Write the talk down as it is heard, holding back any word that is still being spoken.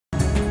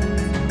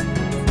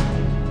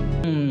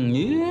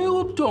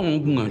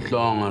Ubuthongo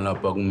bungehlanga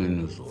lapha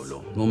kumina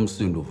izolo.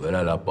 Nomsindo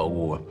uvela lapha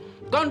kuwe.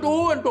 Kanti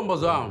uwe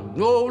ntombazana,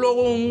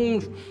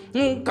 lokho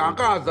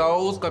ungagaza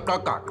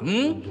usigaqagaqa.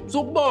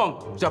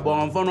 Sukubonga,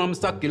 siyabonga mfana wami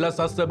sagila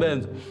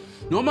sasebenza.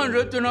 Noma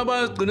nje thina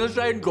basigcina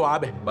eshaya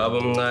indlwabe.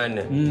 Baba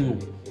mncane.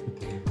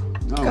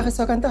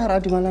 Kagiso kanti hara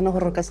dumalana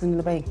gore ka sene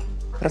le baeng.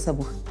 Re sa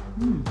bua.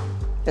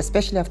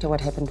 Especially after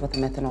what happened with the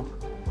methanol.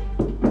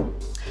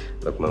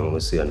 Look, Mama,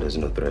 Siyanda is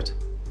no threat.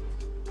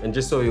 And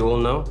just so you all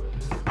know,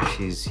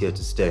 she's here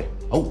to stay.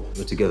 Oh,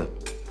 we're together.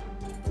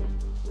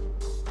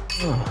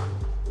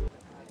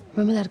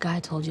 Remember that guy I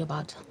told you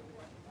about?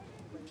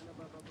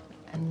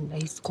 And I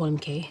used to call him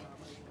K.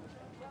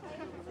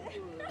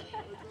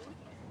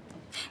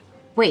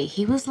 Wait,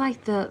 he was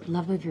like the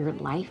love of your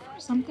life or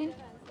something?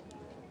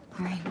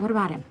 All right, what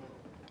about him?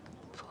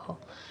 Oh,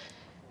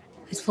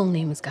 his full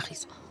name is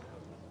Kagiso.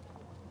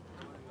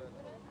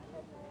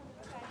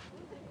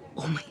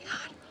 Oh my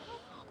God.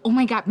 Oh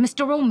my God,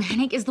 Mr.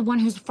 Romantic is the one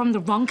who's from the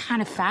wrong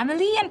kind of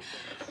family and...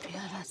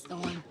 Yeah, that's the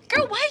one.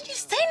 Girl, why did you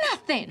say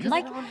nothing?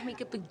 Like, I don't want to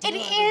make a big deal. It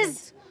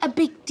is a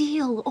big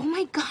deal. Oh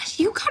my gosh,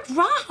 you got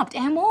robbed,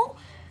 Amo.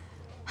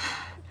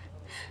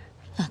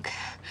 Look,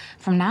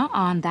 from now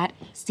on, that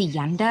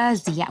Siyanda,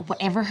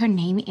 whatever her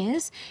name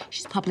is,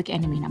 she's public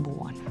enemy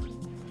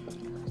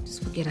 #1.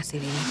 Just forget I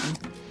said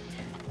anything.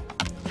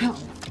 No.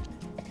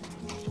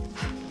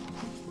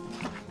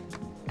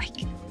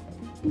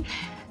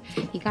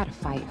 You gotta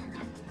fire her.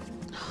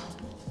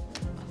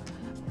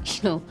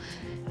 You know,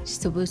 she's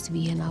supposed to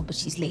be here now, but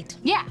she's late.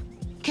 Yeah,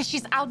 because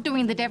she's out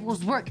doing the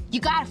devil's work. You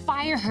gotta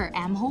fire her,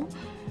 Amho.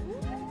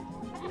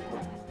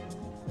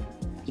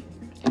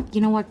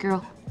 You know what,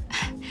 girl?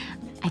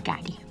 I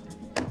got you.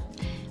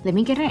 Let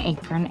me get an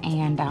apron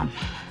and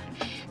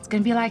it's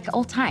gonna be like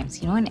old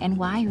times, you know, in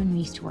NY when we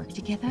used to work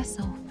together,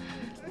 so, all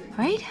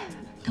right?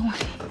 Don't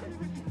worry.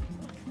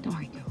 Don't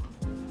worry, girl.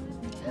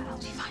 I'll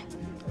be fine.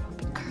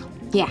 Big girl.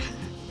 Yeah,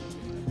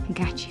 I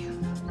got you.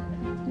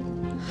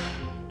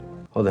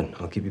 Well then,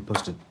 I'll keep you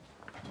posted.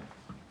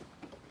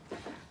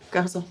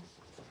 Kagiso,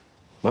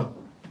 Ma?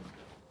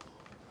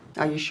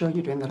 are you sure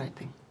you're doing the right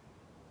thing?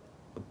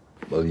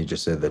 Well, you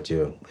just said that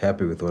you're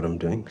happy with what I'm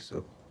doing,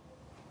 so...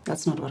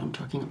 That's not what I'm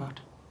talking about.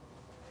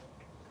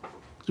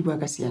 You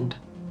work as Siyanda.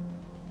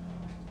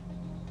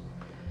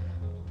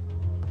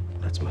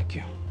 That's my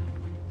cue.